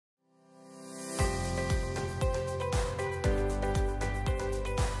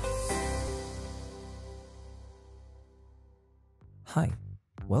Hi,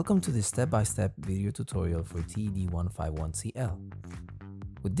 welcome to this step-by-step video tutorial for TED151CL.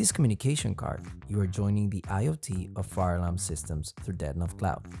 With this communication card, you are joining the IoT of fire alarm systems through Detnov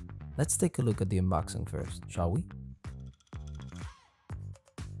Cloud. Let's take a look at the unboxing first, shall we?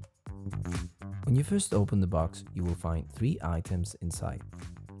 When you first open the box, you will find 3 items inside.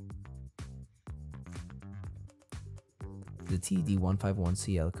 The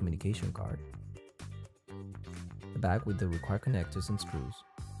TED151CL communication card, the bag with the required connectors and screws,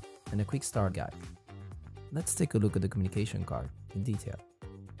 and a quick start guide. Let's take a look at the communication card in detail.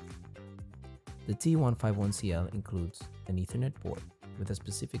 The TED151CL includes an Ethernet port with a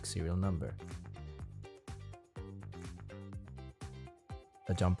specific serial number,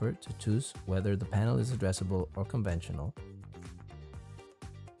 a jumper to choose whether the panel is addressable or conventional,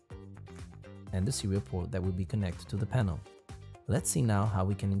 and the serial port that will be connected to the panel. Let's see now how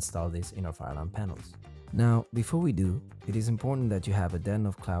we can install this in our fire alarm panels. Now, before we do, it is important that you have a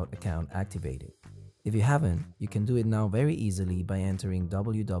Detnov Cloud account activated. If you haven't, you can do it now very easily by entering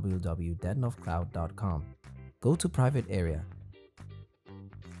www.detnovcloud.com. Go to Private Area,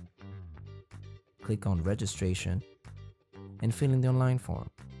 click on Registration, and fill in the online form.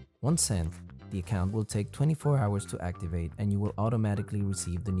 Once sent, the account will take 24 hours to activate and you will automatically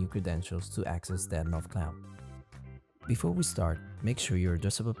receive the new credentials to access Detnov Cloud. Before we start, make sure your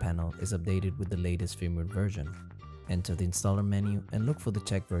addressable panel is updated with the latest firmware version. Enter the installer menu and look for the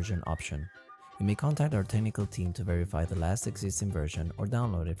check version option. You may contact our technical team to verify the last existing version or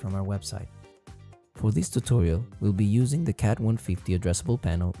download it from our website. For this tutorial, we'll be using the CAT 150 addressable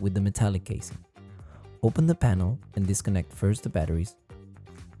panel with the metallic casing. Open the panel and disconnect first the batteries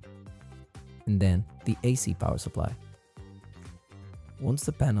and then the AC power supply. Once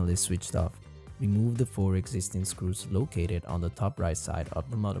the panel is switched off, remove the 4 existing screws located on the top right side of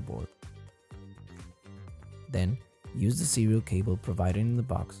the motherboard. Then, use the serial cable provided in the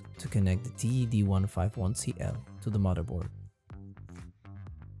box to connect the TED151CL to the motherboard.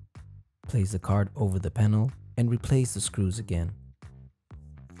 Place the card over the panel and replace the screws again.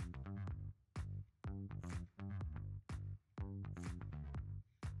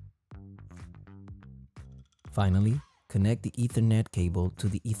 Finally, connect the Ethernet cable to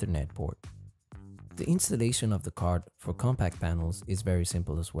the Ethernet port. The installation of the card for compact panels is very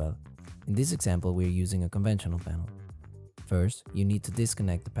simple as well. In this example, we are using a conventional panel. First, you need to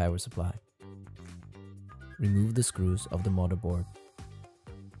disconnect the power supply. Remove the screws of the motherboard.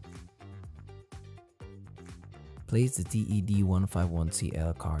 Place the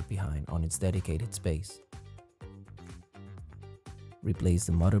TED151CL card behind on its dedicated space. Replace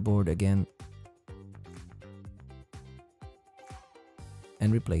the motherboard again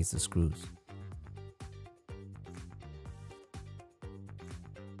and replace the screws.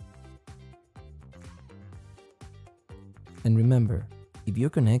 And remember, if you're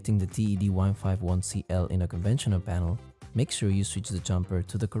connecting the TED151CL in a conventional panel, make sure you switch the jumper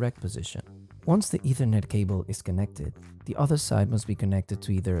to the correct position. Once the Ethernet cable is connected, the other side must be connected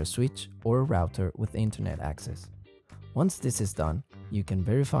to either a switch or a router with internet access. Once this is done, you can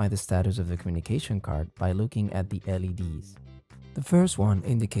verify the status of the communication card by looking at the LEDs. The first one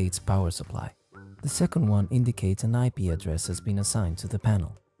indicates power supply. The second one indicates an IP address has been assigned to the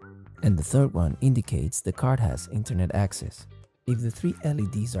panel. And the third one indicates the card has internet access. If the 3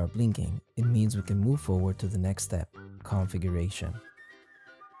 LEDs are blinking, it means we can move forward to the next step, configuration.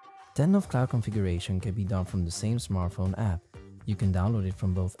 Detnov Cloud configuration can be done from the same smartphone app. You can download it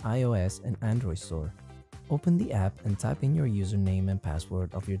from both iOS and Android store. Open the app and type in your username and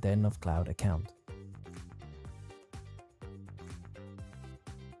password of your Detnov Cloud account.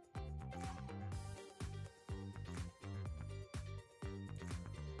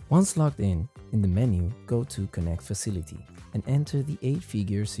 Once logged in the menu, go to Connect Facility and enter the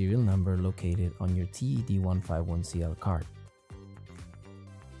 8-figure serial number located on your TED151CL card.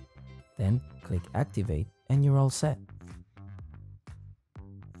 Then click Activate and you're all set.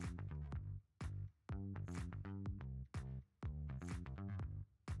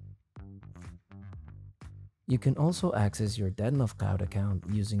 You can also access your Detnov Cloud account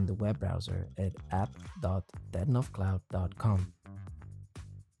using the web browser at app.detnovcloud.com.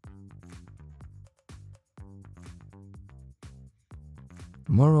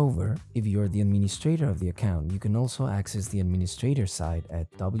 Moreover, if you are the administrator of the account, you can also access the administrator site at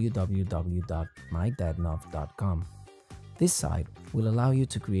www.mydetnov.com. This site will allow you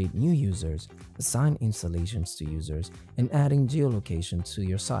to create new users, assign installations to users, and adding geolocation to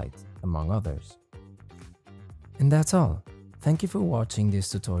your site, among others. And that's all. Thank you for watching this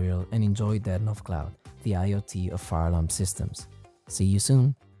tutorial and enjoy Detnov Cloud, the IoT of fire alarm systems. See you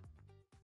soon.